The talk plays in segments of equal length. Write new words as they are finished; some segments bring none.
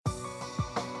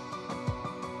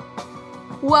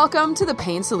Welcome to the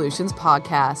Pain Solutions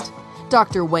Podcast.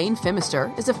 Dr. Wayne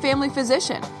Phimister is a family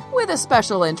physician with a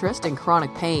special interest in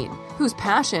chronic pain, whose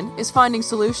passion is finding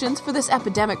solutions for this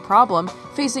epidemic problem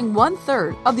facing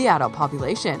 1/3 of the adult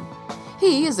population.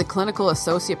 He is a clinical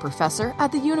associate professor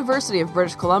at the University of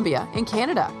British Columbia in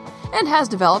Canada and has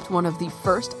developed one of the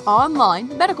first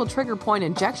online medical trigger point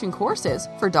injection courses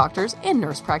for doctors and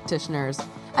nurse practitioners,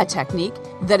 a technique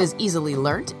that is easily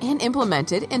learnt and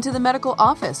implemented into the medical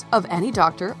office of any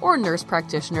doctor or nurse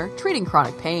practitioner treating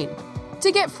chronic pain.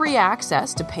 To get free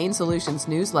access to Pain Solutions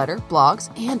newsletter, blogs,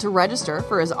 and to register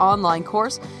for his online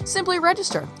course, simply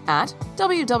register at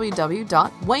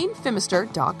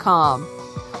www.waynephimister.com.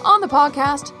 On the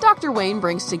podcast, Dr. Wayne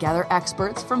brings together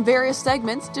experts from various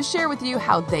segments to share with you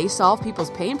how they solve people's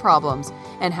pain problems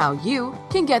and how you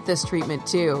can get this treatment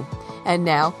too. And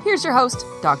now, here's your host,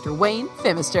 Dr. Wayne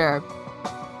Phimister.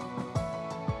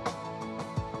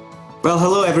 Well,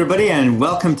 hello, everybody, and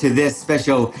welcome to this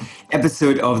special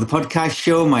episode of the podcast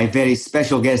show. My very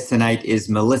special guest tonight is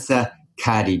Melissa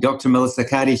Cady. Dr. Melissa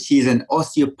Cady, she's an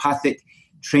osteopathic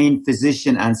trained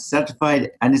physician and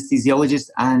certified anesthesiologist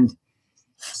and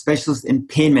specialist in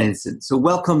pain medicine. So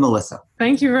welcome, Melissa.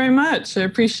 Thank you very much. I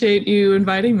appreciate you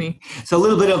inviting me. So a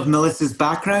little bit of Melissa's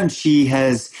background. She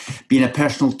has been a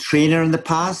personal trainer in the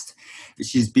past.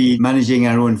 She's been managing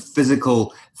her own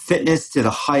physical fitness to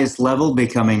the highest level,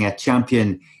 becoming a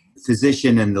champion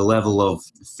physician in the level of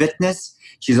fitness.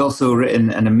 She's also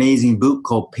written an amazing book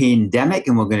called Paindemic,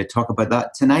 and we're going to talk about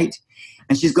that tonight.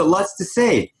 And she's got lots to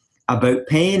say about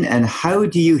pain and how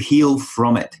do you heal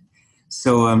from it.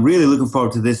 So I'm really looking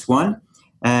forward to this one.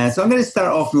 So I'm going to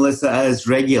start off, Melissa, as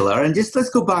regular, and just let's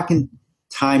go back in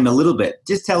time a little bit.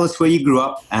 Just tell us where you grew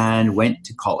up and went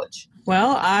to college.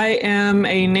 Well, I am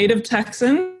a native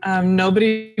Texan.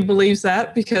 Nobody believes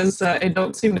that because I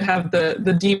don't seem to have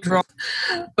the deep draw.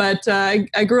 But I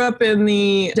grew up in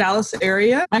the Dallas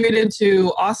area. I migrated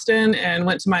to Austin and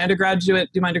went to my undergraduate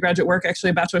work,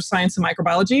 actually a Bachelor of Science in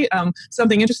Microbiology.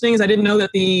 Something interesting is I didn't know that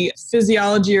the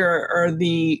physiology or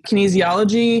the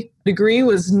kinesiology degree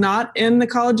was not in the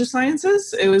College of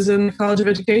Sciences. It was in the College of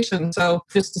Education. So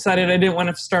just decided I didn't want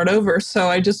to start over. So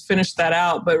I just finished that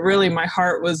out. But really my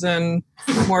heart was in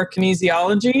more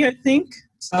kinesiology, I think.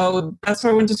 So that's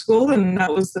where I went to school, and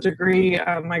that was the degree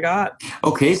I got.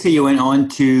 Okay, so you went on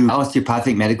to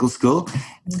osteopathic medical school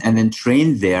and then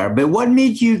trained there. But what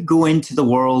made you go into the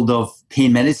world of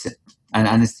pain medicine and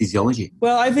anesthesiology?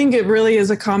 Well, I think it really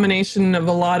is a combination of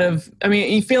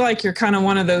you feel like you're kind of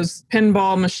one of those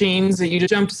pinball machines that you just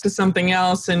jump to something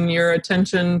else and your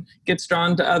attention gets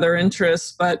drawn to other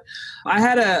interests. But I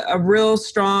had a real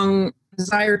strong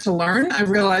desire to learn. I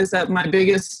realized that my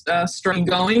biggest strength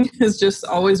going is just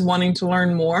always wanting to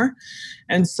learn more.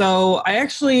 And so I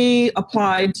actually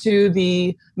applied to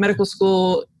the medical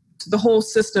school, to the whole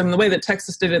system, the way that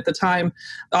Texas did at the time.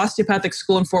 The osteopathic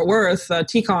school in Fort Worth,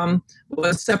 TCOM,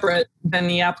 was separate than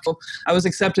the Apple. I was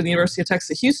accepted at the University of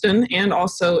Texas at Houston and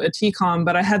also at TCOM,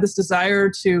 but I had this desire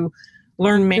to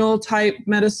learn manual type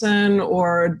medicine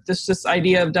or this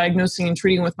idea of diagnosing and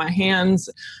treating with my hands.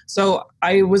 So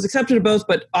I was accepted to both,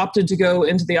 but opted to go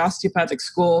into the osteopathic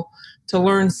school to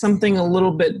learn something a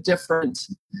little bit different.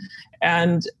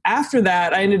 And after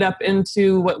that, I ended up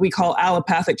into what we call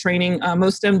allopathic training.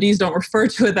 Most MDs don't refer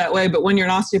to it that way, but when you're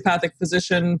an osteopathic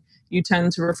physician, you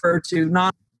tend to refer to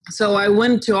non. So I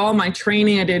went to all my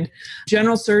training. I did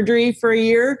general surgery for a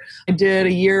year. I did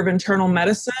a year of internal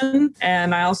medicine,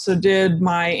 and I also did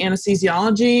my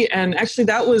anesthesiology. And actually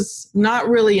that was not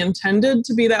really intended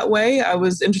to be that way. I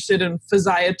was interested in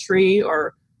physiatry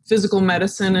or physical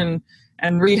medicine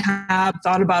and rehab,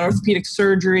 thought about orthopedic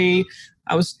surgery.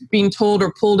 I was being told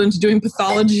or pulled into doing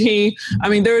pathology. I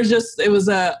mean, it was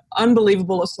an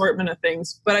unbelievable assortment of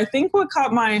things. But I think what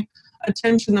caught my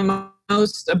attention the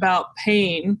most about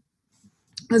pain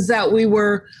is that we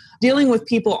were dealing with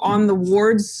people on the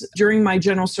wards during my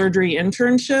general surgery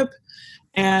internship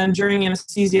and during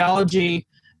anesthesiology.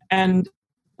 And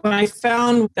when I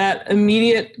found that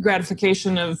immediate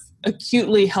gratification of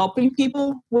acutely helping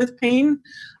people with pain,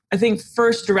 I think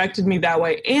first directed me that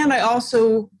way. And I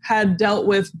also had dealt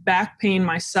with back pain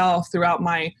myself throughout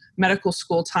my medical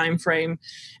school time frame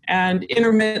and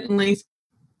intermittently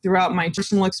throughout my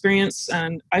personal experience,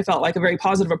 and I felt like a very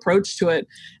positive approach to it.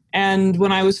 And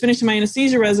when I was finishing my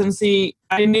anesthesia residency,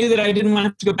 I knew that I didn't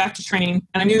want to go back to training.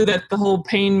 And I knew that the whole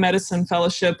pain medicine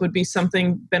fellowship would be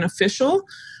something beneficial.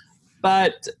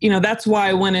 But, that's why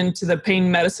I went into the pain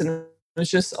medicine. It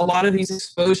was just a lot of these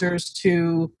exposures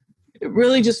to it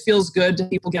really just feels good to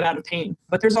people get out of pain.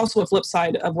 But there's also a flip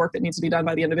side of work that needs to be done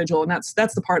by the individual. And that's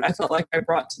the part I felt like I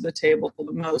brought to the table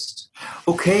the most.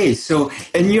 Okay. So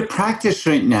in your practice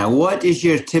right now, what is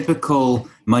your typical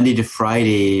Monday to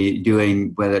Friday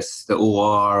doing, whether it's the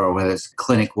OR or whether it's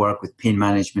clinic work with pain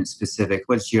management specific?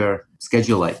 What's your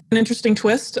schedule like? An interesting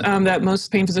twist that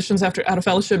most pain physicians out of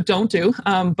fellowship don't do.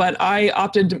 But I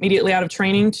opted immediately out of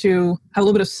training to have a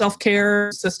little bit of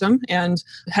self-care system and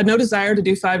had no desire to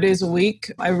do 5 days a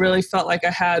week. I really felt like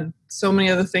I had so many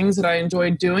other things that I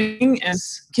enjoyed doing, and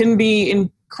can be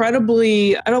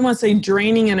incredibly, I don't want to say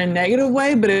draining in a negative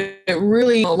way, but it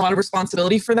really a lot of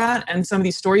responsibility for that. And some of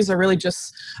these stories are really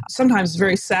just sometimes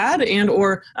very sad and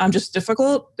or just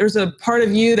difficult. There's a part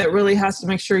of you that really has to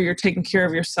make sure you're taking care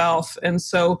of yourself. And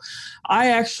so I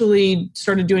actually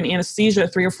started doing anesthesia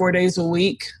 3 or 4 days a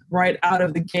week right out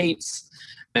of the gates.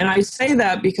 And I say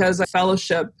that because I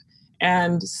fellowship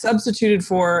and substituted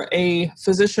for a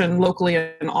physician locally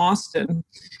in Austin.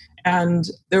 And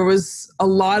there was a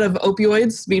lot of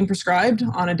opioids being prescribed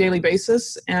on a daily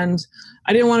basis. And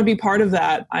I didn't want to be part of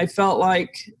that. I felt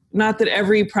like, not that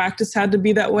every practice had to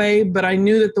be that way, but I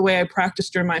knew that the way I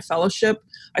practiced during my fellowship,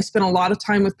 I spent a lot of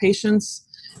time with patients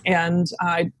and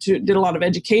I did a lot of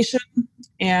education.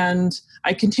 And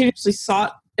I continuously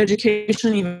sought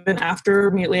education even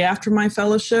immediately after my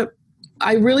fellowship.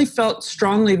 I really felt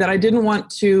strongly that I didn't want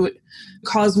to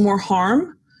cause more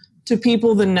harm to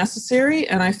people than necessary.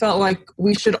 And I felt like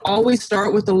we should always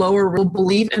start with the lower, real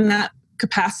believe in that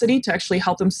capacity to actually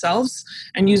help themselves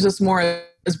and use us more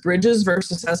as bridges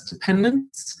versus as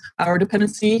dependence or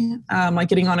dependency, like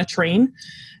getting on a train.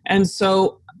 And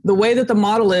so the way that the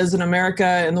model is in America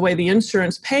and the way the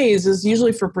insurance pays is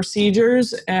usually for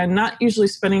procedures and not usually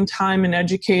spending time in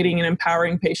educating and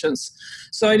empowering patients.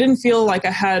 So I didn't feel like I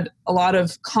had a lot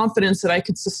of confidence that I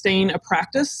could sustain a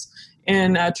practice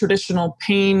in a traditional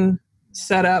pain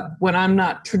setup when I'm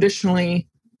not traditionally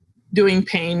doing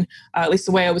pain, at least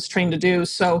the way I was trained to do.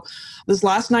 So this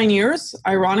last 9 years,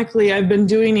 ironically, I've been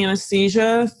doing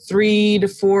anesthesia 3 to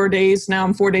 4 days. Now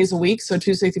I'm 4 days a week, so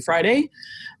Tuesday through Friday.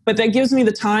 But that gives me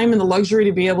the time and the luxury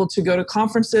to be able to go to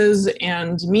conferences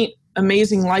and meet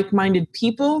amazing like-minded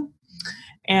people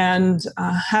and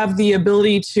have the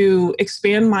ability to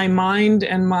expand my mind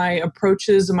and my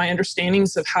approaches and my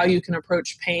understandings of how you can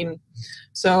approach pain.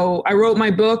 So I wrote my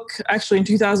book actually in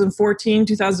 2014,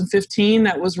 2015,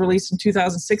 that was released in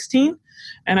 2016.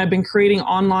 And I've been creating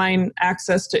online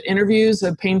access to interviews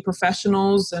of pain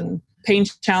professionals and pain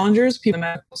challengers, people in the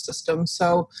medical system.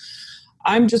 So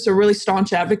I'm just a really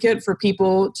staunch advocate for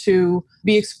people to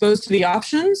be exposed to the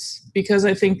options because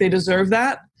I think they deserve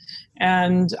that.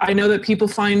 And I know that people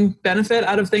find benefit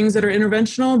out of things that are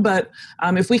interventional, but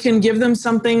if we can give them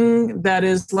something that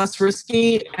is less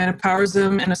risky and empowers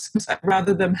them, and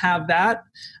rather than have that,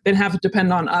 than have it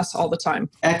depend on us all the time.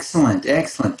 Excellent,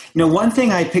 excellent. You know, one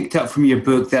thing I picked up from your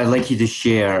book that I'd like you to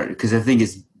share, because I think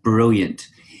it's brilliant,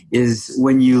 is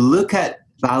when you look at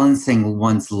balancing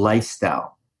one's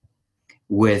lifestyle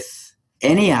with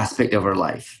any aspect of our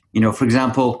life. You know, for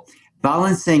example,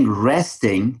 balancing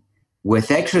resting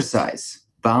with exercise,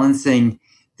 balancing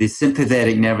the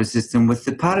sympathetic nervous system with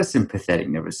the parasympathetic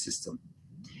nervous system.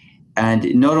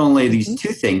 And not only these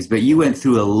two things, but you went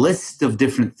through a list of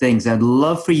different things. I'd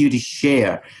love for you to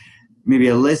share maybe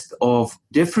a list of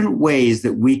different ways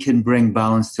that we can bring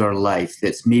balance to our life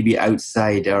that's maybe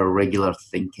outside our regular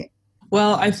thinking.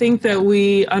 Well, I think that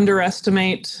we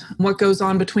underestimate what goes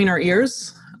on between our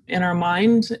ears in our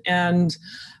mind, and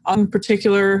in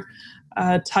particular,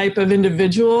 type of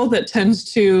individual that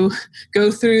tends to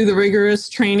go through the rigorous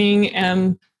training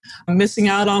and missing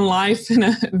out on life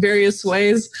in various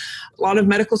ways. A lot of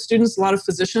medical students, a lot of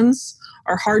physicians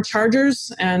are hard chargers,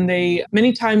 and they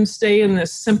many times stay in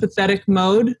this sympathetic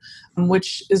mode,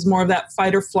 which is more of that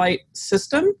fight or flight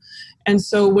system. And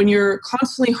so when you're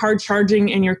constantly hard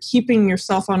charging and you're keeping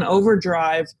yourself on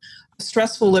overdrive,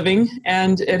 stressful living,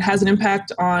 and it has an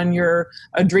impact on your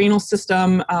adrenal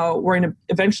system, where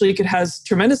eventually it has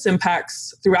tremendous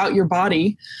impacts throughout your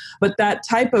body. But that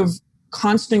type of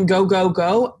constant go, go,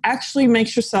 go actually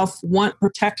makes yourself want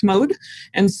protect mode.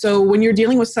 And so when you're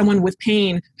dealing with someone with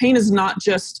pain, pain is not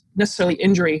just necessarily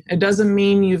injury. It doesn't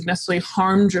mean you've necessarily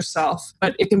harmed yourself,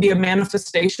 but it can be a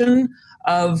manifestation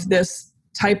of this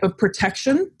type of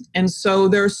protection. And so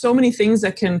there are so many things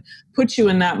that can put you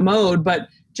in that mode, but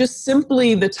just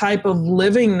simply the type of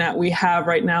living that we have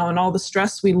right now and all the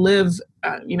stress we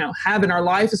have in our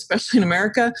life, especially in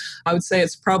America. I would say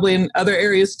it's probably in other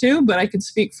areas too, but I can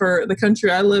speak for the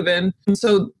country I live in. And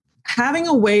so having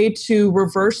a way to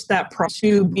reverse that process,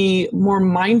 to be more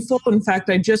mindful. In fact,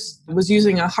 I just was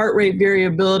using a heart rate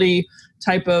variability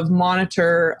type of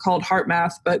monitor called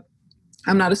HeartMath, but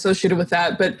I'm not associated with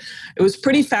that. But it was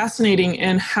pretty fascinating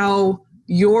in how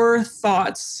your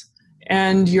thoughts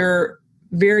and your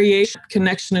variation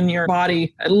connection in your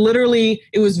body, literally,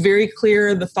 it was very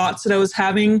clear the thoughts that I was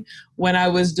having when I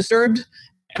was disturbed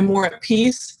and more at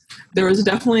peace. There was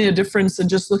definitely a difference in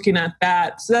just looking at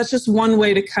that. So that's just one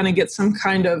way to kind of get some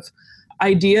kind of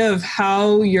idea of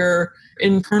how your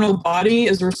internal body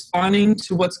is responding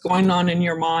to what's going on in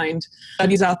your mind.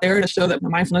 Studies out there to show that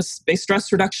mindfulness-based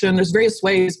stress reduction, there's various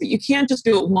ways, but you can't just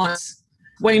do it once.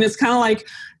 Wayne, it's kind of like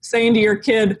saying to your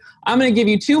kid, I'm going to give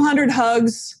you 200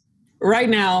 hugs right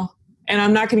now, and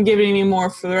I'm not going to give it any more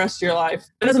for the rest of your life.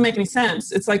 It doesn't make any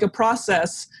sense. It's like a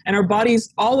process, and our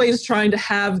body's always trying to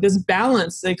have this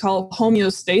balance they call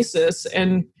homeostasis,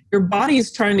 and your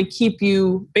body's trying to keep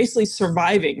you basically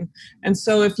surviving. And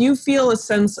so if you feel a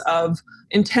sense of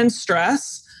intense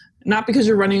stress, not because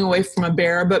you're running away from a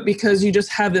bear, but because you just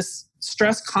have this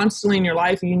stress constantly in your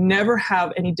life and you never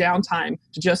have any downtime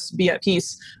to just be at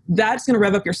peace, that's going to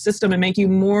rev up your system and make you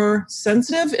more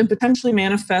sensitive and potentially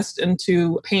manifest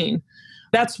into pain.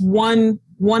 That's one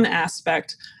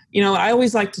aspect. You know, I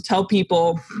always like to tell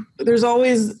people there's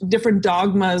always different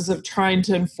dogmas of trying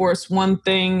to enforce one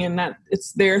thing and that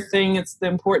it's their thing, it's the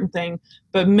important thing.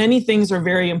 But many things are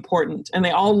very important and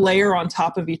they all layer on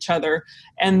top of each other.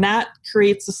 And that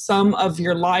creates a sum of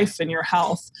your life and your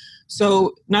health.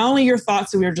 So not only your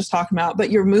thoughts that we were just talking about, but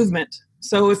your movement.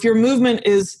 So if your movement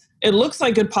is, it looks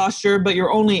like good posture, but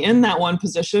you're only in that one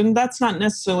position, that's not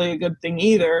necessarily a good thing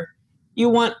either. You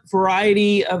want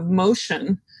variety of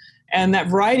motion. And that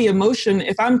variety of motion,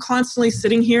 if I'm constantly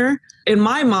sitting here in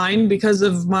my mind, because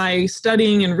of my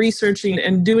studying and researching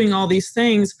and doing all these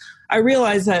things, I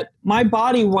realize that my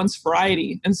body wants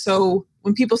variety. And so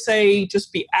when people say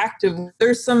just be active,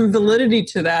 there's some validity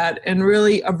to that and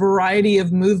really a variety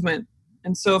of movement.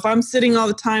 And so if I'm sitting all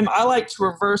the time, I like to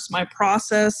reverse my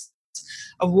process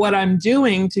of what I'm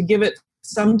doing to give it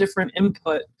some different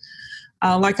input.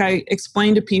 Like I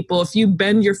explained to people, if you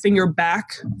bend your finger back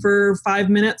for 5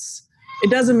 minutes,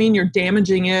 it doesn't mean you're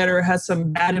damaging it or has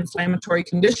some bad inflammatory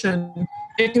condition.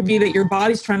 It could be that your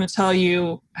body's trying to tell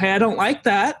you, hey, I don't like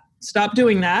that. Stop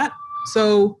doing that.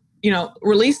 So,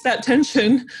 release that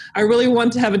tension. I really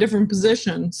want to have a different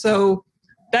position. So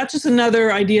that's just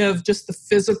another idea of just the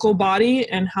physical body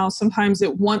and how sometimes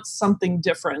it wants something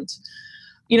different.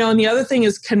 And the other thing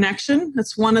is connection.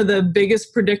 That's one of the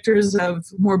biggest predictors of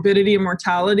morbidity and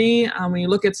mortality. When you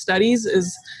look at studies,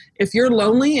 is if you're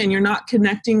lonely and you're not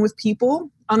connecting with people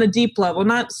on a deep level,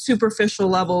 not superficial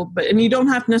level, and you don't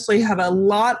have to necessarily have a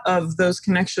lot of those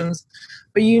connections,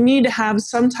 but you need to have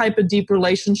some type of deep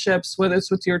relationships, whether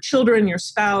it's with your children, your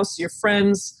spouse, your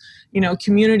friends,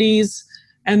 communities,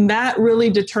 and that really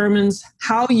determines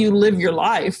how you live your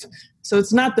life. So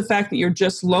it's not the fact that you're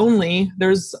just lonely.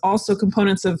 There's also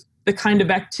components of the kind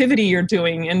of activity you're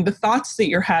doing and the thoughts that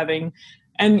you're having.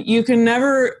 And you can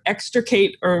never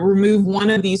extricate or remove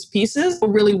one of these pieces. It will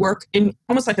really work in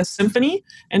almost like a symphony.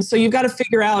 And so you've got to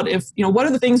figure out what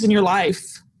are the things in your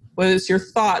life, whether it's your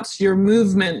thoughts, your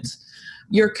movement,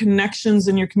 your connections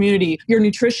in your community, your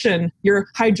nutrition, your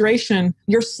hydration,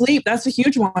 your sleep. That's a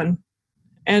huge one.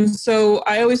 And so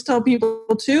I always tell people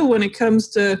too, when it comes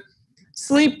to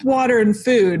sleep, water, and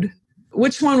food,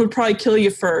 which one would probably kill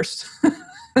you first?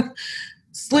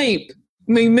 Sleep.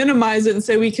 We minimize it and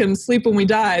say we can sleep when we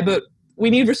die, but we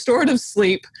need restorative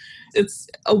sleep. It's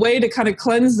a way to kind of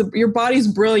cleanse your body's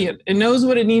brilliant. It knows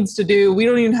what it needs to do. We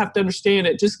don't even have to understand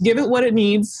it. Just give it what it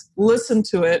needs, listen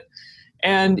to it,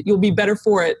 and you'll be better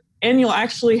for it. And you'll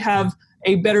actually have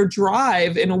a better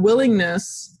drive and a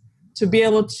willingness to be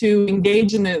able to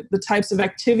engage in the types of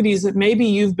activities that maybe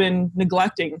you've been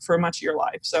neglecting for much of your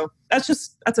life. So that's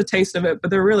a taste of it, but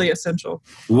they're really essential.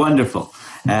 Wonderful.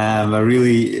 I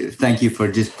really thank you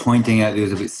for just pointing out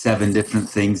there's about 7 different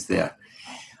things there.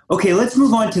 Okay, let's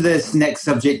move on to this next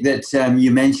subject that you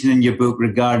mentioned in your book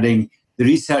regarding the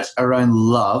research around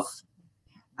love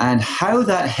and how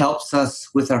that helps us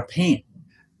with our pain.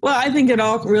 Well, I think it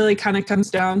all really kind of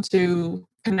comes down to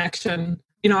connection.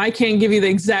 I can't give you the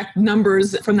exact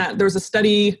numbers from that. There's a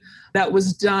study that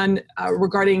was done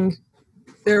regarding,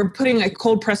 they're putting a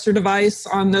cold pressor device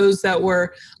on those that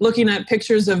were looking at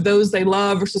pictures of those they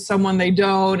love versus someone they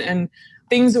don't, and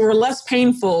things that were less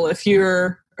painful if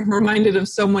you're reminded of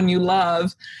someone you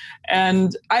love.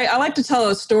 And I like to tell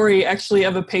a story actually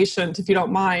of a patient, if you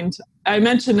don't mind. I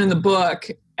mentioned in the book,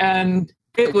 and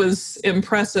It was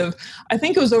impressive. I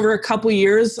think it was over a couple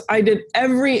years. I did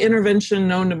every intervention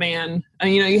known to man.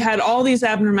 And, you had all these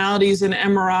abnormalities in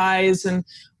MRIs, and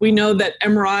we know that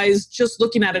MRIs, just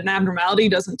looking at an abnormality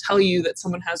doesn't tell you that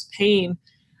someone has pain.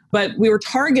 But we were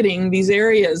targeting these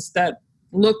areas that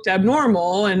looked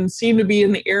abnormal and seemed to be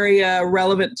in the area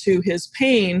relevant to his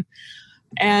pain.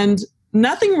 And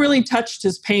nothing really touched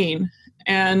his pain.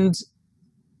 And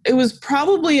it was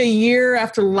probably a year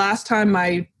after the last time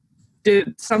I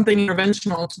did something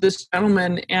interventional to this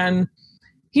gentleman, and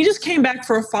he just came back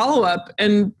for a follow-up.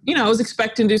 And, I was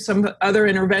expecting to do some other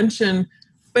intervention,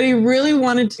 but he really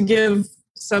wanted to give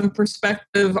some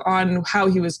perspective on how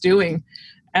he was doing.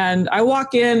 And I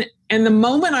walk in, and the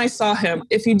moment I saw him,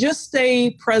 if you just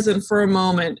stay present for a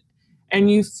moment and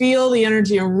you feel the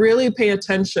energy and really pay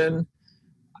attention,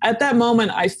 at that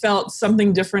moment I felt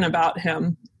something different about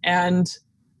him. And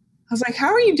I was like, how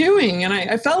are you doing? And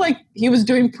I felt like he was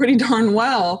doing pretty darn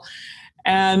well.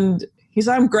 And he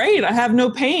said, I'm great. I have no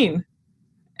pain.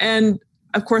 And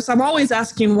of course, I'm always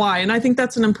asking why. And I think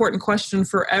that's an important question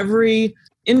for every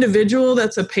individual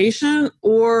that's a patient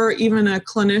or even a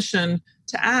clinician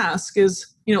to ask is,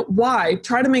 why?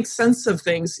 Try to make sense of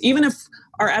things. Even if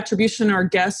our attribution, our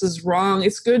guess is wrong,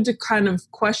 it's good to kind of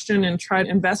question and try to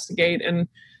investigate. And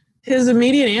his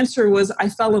immediate answer was, I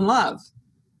fell in love.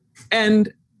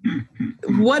 And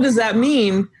what does that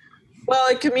mean?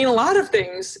 Well, it could mean a lot of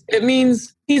things. It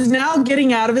means he's now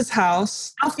getting out of his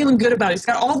house, now feeling good about it. He's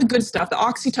got all the good stuff, the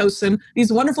oxytocin,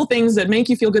 these wonderful things that make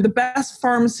you feel good. The best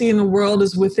pharmacy in the world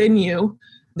is within you.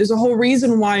 There's a whole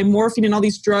reason why morphine and all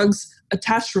these drugs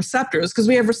attach receptors, because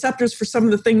we have receptors for some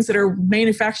of the things that are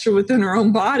manufactured within our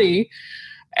own body.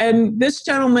 And this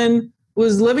gentleman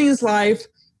was living his life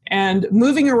and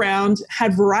moving around,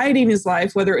 had variety in his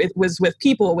life, whether it was with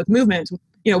people, with movement,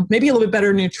 maybe a little bit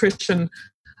better nutrition.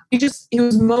 He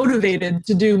was motivated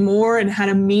to do more and had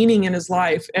a meaning in his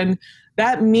life. And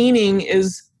that meaning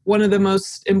is one of the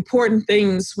most important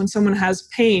things when someone has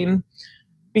pain,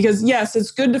 because yes,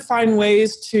 it's good to find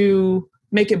ways to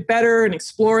make it better and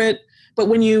explore it. But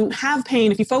when you have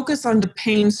pain, if you focus on the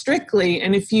pain strictly,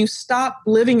 and if you stop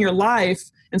living your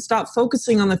life and stop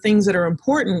focusing on the things that are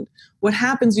important, what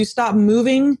happens, you stop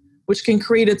moving, which can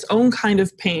create its own kind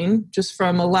of pain just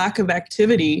from a lack of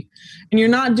activity. And you're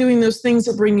not doing those things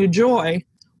that bring you joy,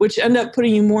 which end up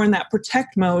putting you more in that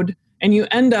protect mode, and you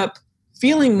end up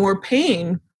feeling more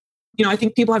pain. I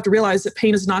think people have to realize that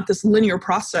pain is not this linear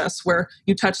process where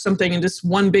you touch something and just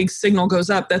one big signal goes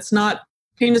up. That's not,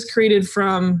 pain is created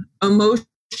from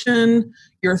emotion,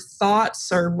 your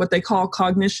thoughts, or what they call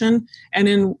cognition, and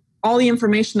in all the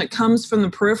information that comes from the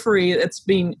periphery that's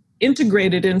being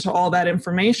integrated into all that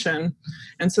information.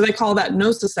 And so they call that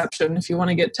nociception, if you want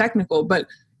to get technical. But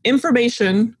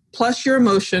information plus your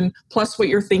emotion plus what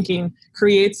you're thinking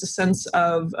creates a sense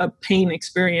of a pain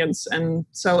experience. And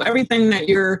so everything that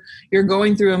you're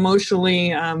going through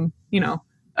emotionally,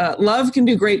 love can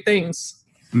do great things.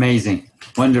 Amazing.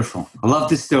 Wonderful. I love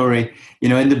the story.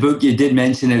 In the book, you did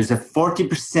mention it was a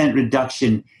 40%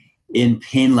 reduction in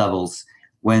pain levels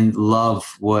when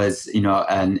love was,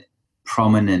 an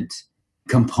prominent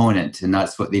component, and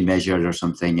that's what they measured or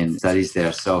something in studies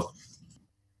there. So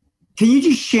can you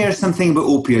just share something about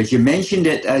opioids? You mentioned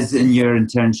it as in your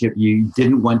internship, you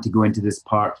didn't want to go into this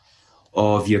part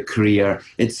of your career.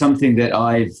 It's something that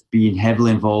I've been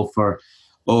heavily involved for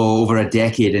over a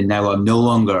decade, and now I'm no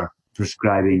longer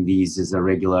prescribing these as a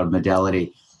regular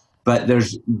modality. But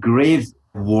there's grave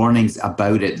warnings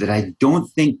about it that I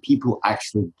don't think people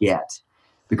actually get,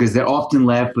 because they're often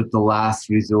left with the last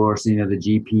resource. The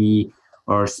GP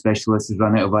or specialist has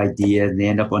run out of ideas and they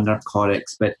end up on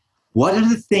narcotics. But what are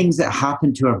the things that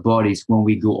happen to our bodies when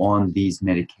we go on these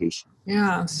medications?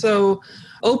 Yeah, so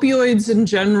opioids in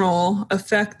general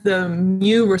affect the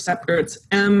mu receptor. It's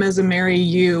M as in Mary,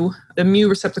 U, the mu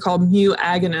receptor called mu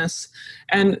agonist.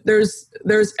 And there's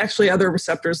actually other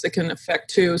receptors that can affect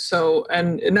too. So,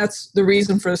 and that's the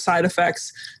reason for the side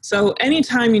effects. So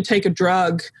anytime you take a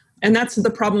drug, and that's the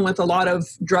problem with a lot of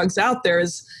drugs out there,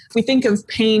 is if we think of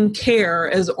pain care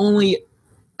as only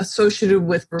associated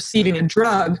with receiving a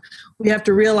drug, we have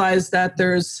to realize that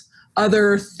there's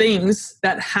other things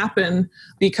that happen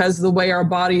because of the way our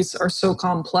bodies are so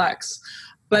complex.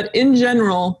 But in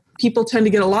general, people tend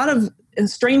to get a lot of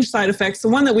strange side effects. The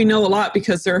one that we know a lot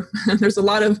because there's a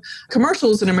lot of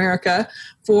commercials in America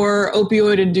for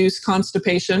opioid-induced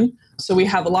constipation. So we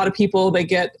have a lot of people, they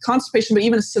get constipation, but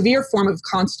even a severe form of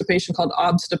constipation called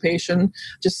obstipation,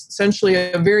 just essentially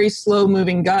a very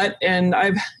slow-moving gut. And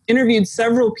I've interviewed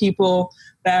several people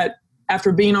that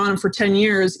after being on it for 10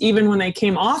 years, even when they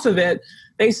came off of it,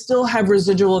 they still have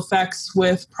residual effects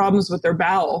with problems with their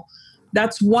bowel.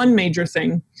 That's one major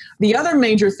thing. The other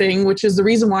major thing, which is the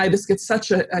reason why this gets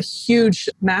such a huge,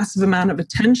 massive amount of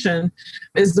attention,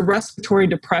 is the respiratory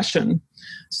depression.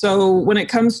 So when it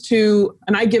comes to,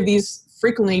 and I give these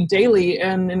frequently daily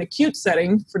in an acute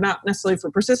setting, for not necessarily for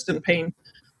persistent pain,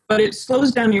 but it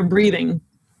slows down your breathing.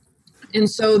 And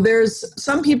so there's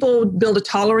some people build a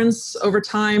tolerance over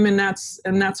time, and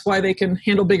that's why they can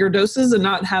handle bigger doses and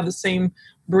not have the same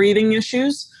breathing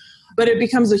issues. But it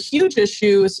becomes a huge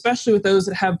issue, especially with those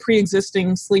that have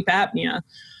pre-existing sleep apnea.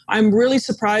 I'm really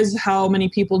surprised how many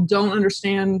people don't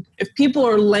understand if people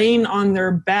are laying on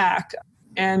their back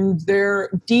and they're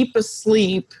deep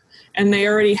asleep and they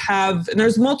already have, and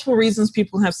there's multiple reasons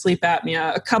people have sleep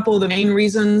apnea. A couple of the main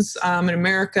reasons in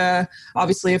America,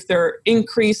 obviously if they're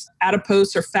increased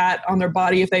adipose or fat on their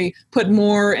body, if they put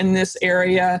more in this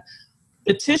area,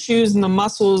 the tissues and the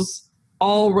muscles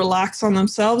all relax on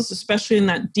themselves, especially in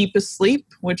that deepest sleep,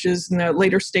 which is in the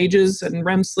later stages and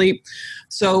REM sleep.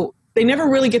 So they never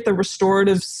really get the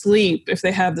restorative sleep if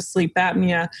they have the sleep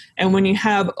apnea. And when you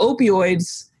have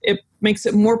opioids, it makes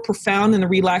it more profound in the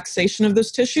relaxation of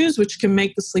those tissues, which can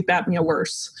make the sleep apnea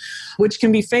worse, which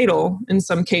can be fatal in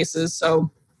some cases. So,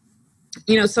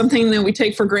 something that we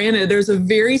take for granted, there's a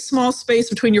very small space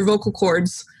between your vocal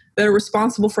cords that are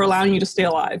responsible for allowing you to stay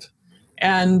alive.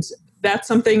 And that's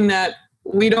something that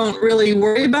we don't really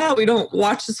worry about. We don't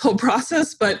watch this whole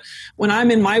process, but when I'm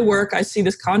in my work, I see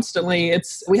this constantly.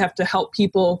 We have to help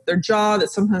people, their jaw that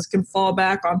sometimes can fall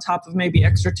back on top of maybe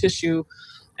extra tissue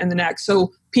in the neck.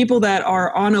 So people that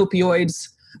are on opioids,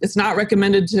 it's not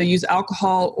recommended to use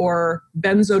alcohol or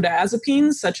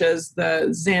benzodiazepines, such as the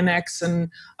Xanax and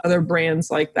other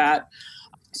brands like that.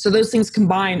 So those things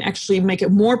combined actually make it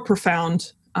more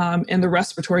profound in the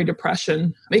respiratory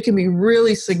depression. It can be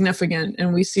really significant,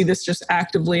 and we see this just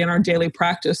actively in our daily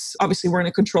practice. Obviously, we're in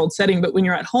a controlled setting, but when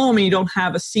you're at home and you don't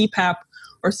have a CPAP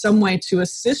or some way to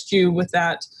assist you with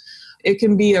that, it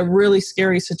can be a really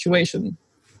scary situation.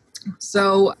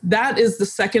 So that is the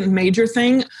second major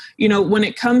thing. When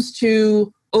it comes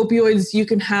to opioids, you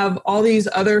can have all these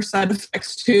other side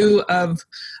effects too of,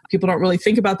 people don't really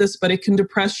think about this, but it can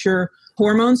depress your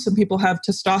hormones. Some people have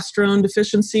testosterone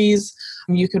deficiencies.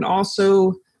 You can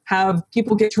also have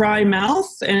people get dry mouth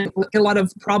and get a lot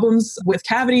of problems with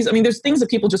cavities. I mean, there's things that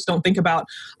people just don't think about.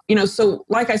 So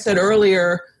like I said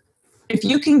earlier, if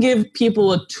you can give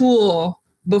people a tool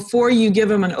before you give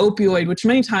them an opioid, which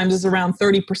many times is around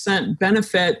 30%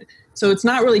 benefit, so it's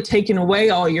not really taking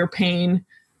away all your pain,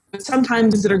 but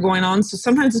sometimes that are going on. So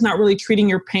sometimes it's not really treating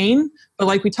your pain, but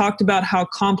like we talked about how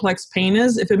complex pain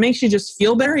is, if it makes you just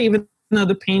feel better, even though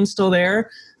the pain's still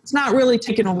there, it's not really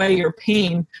taking away your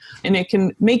pain, and it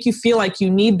can make you feel like you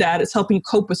need that. It's helping you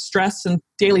cope with stress in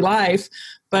daily life,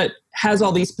 but has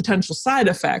all these potential side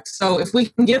effects. So if we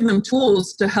can give them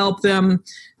tools to help them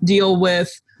deal with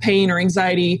pain or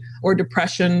anxiety or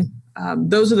depression,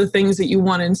 those are the things that you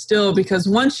want to instill, because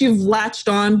once you've latched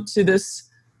on to this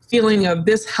feeling of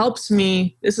this helps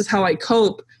me, this is how I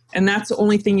cope, and that's the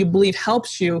only thing you believe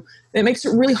helps you, it makes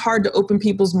it really hard to open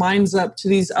people's minds up to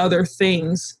these other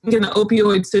things. In the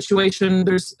opioid situation,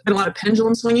 there's been a lot of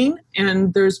pendulum swinging,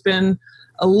 and there's been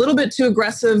a little bit too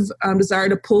aggressive desire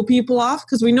to pull people off,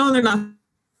 because we know they're not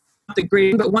the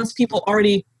great, but once people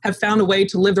already have found a way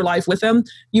to live their life with them,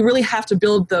 you really have to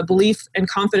build the belief and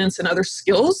confidence in other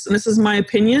skills. And this is my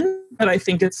opinion, but I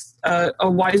think it's a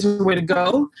wiser way to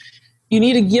go. You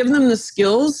need to give them the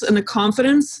skills and the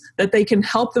confidence that they can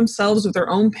help themselves with their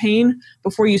own pain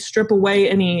before you strip away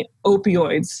any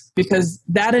opioids, because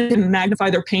that can magnify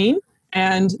their pain,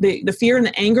 and the fear and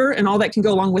the anger and all that can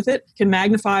go along with it can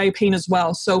magnify pain as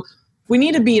well. So we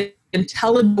need to be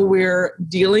intelligible we're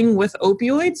dealing with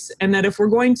opioids, and that if we're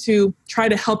going to try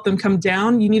to help them come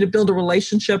down, you need to build a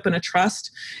relationship and a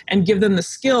trust and give them the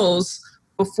skills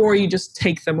before you just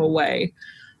take them away.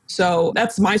 So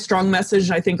that's my strong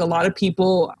message. I think a lot of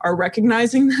people are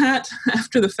recognizing that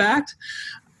after the fact,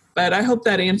 but I hope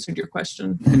that answered your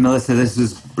question. Melissa, this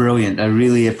was brilliant. I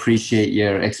really appreciate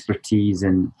your expertise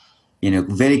and,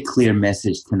 very clear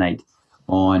message tonight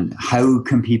on how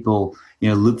can people,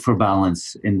 look for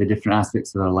balance in the different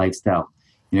aspects of their lifestyle,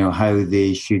 how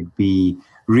they should be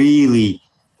really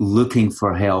looking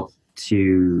for help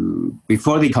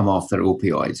before they come off their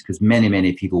opioids, because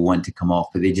many people want to come off,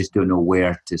 but they just don't know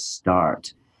where to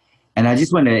start. And I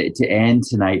just wanted to end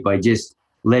tonight by just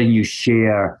letting you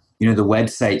share, the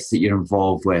websites that you're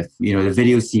involved with, the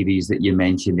video series that you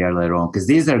mentioned earlier on, because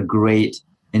these are great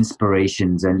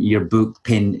inspirations, and your book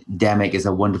Paindemic is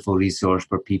a wonderful resource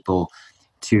for people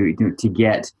to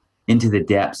get into the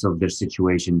depths of their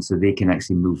situation so they can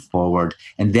actually move forward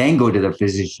and then go to their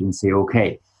physician and say,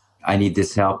 okay, I need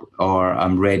this help, or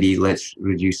I'm ready, let's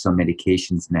reduce some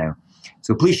medications now.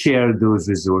 So please share those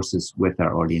resources with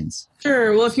our audience.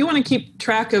 Sure. Well, if you want to keep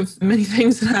track of many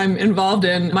things that I'm involved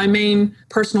in, my main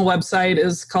personal website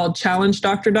is called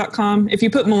challengedoctor.com. If you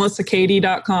put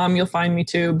melissakatie.com, you'll find me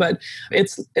too, but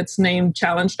it's named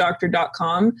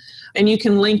challengedoctor.com. And you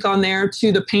can link on there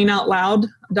to the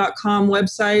painoutloud.com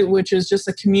website, which is just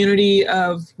a community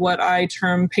of what I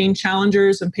term pain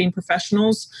challengers and pain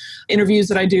professionals, interviews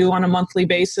that I do on a monthly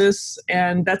basis.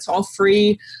 And that's all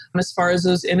free as far as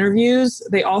those interviews.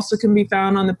 They also can be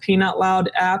found on the Pain Out Loud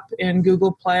app in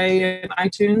Google Play and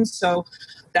iTunes. So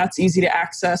that's easy to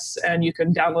access, and you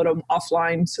can download them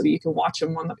offline so that you can watch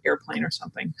them on the airplane or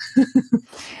something.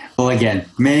 Well, again,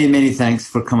 many, many thanks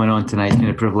for coming on tonight. It's been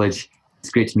a privilege. It's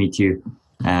great to meet you.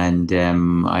 And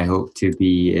I hope to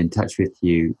be in touch with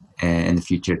you in the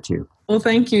future too. Well,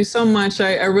 thank you so much.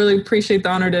 I really appreciate the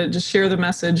honor to just share the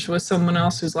message with someone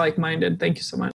else who's like-minded. Thank you so much.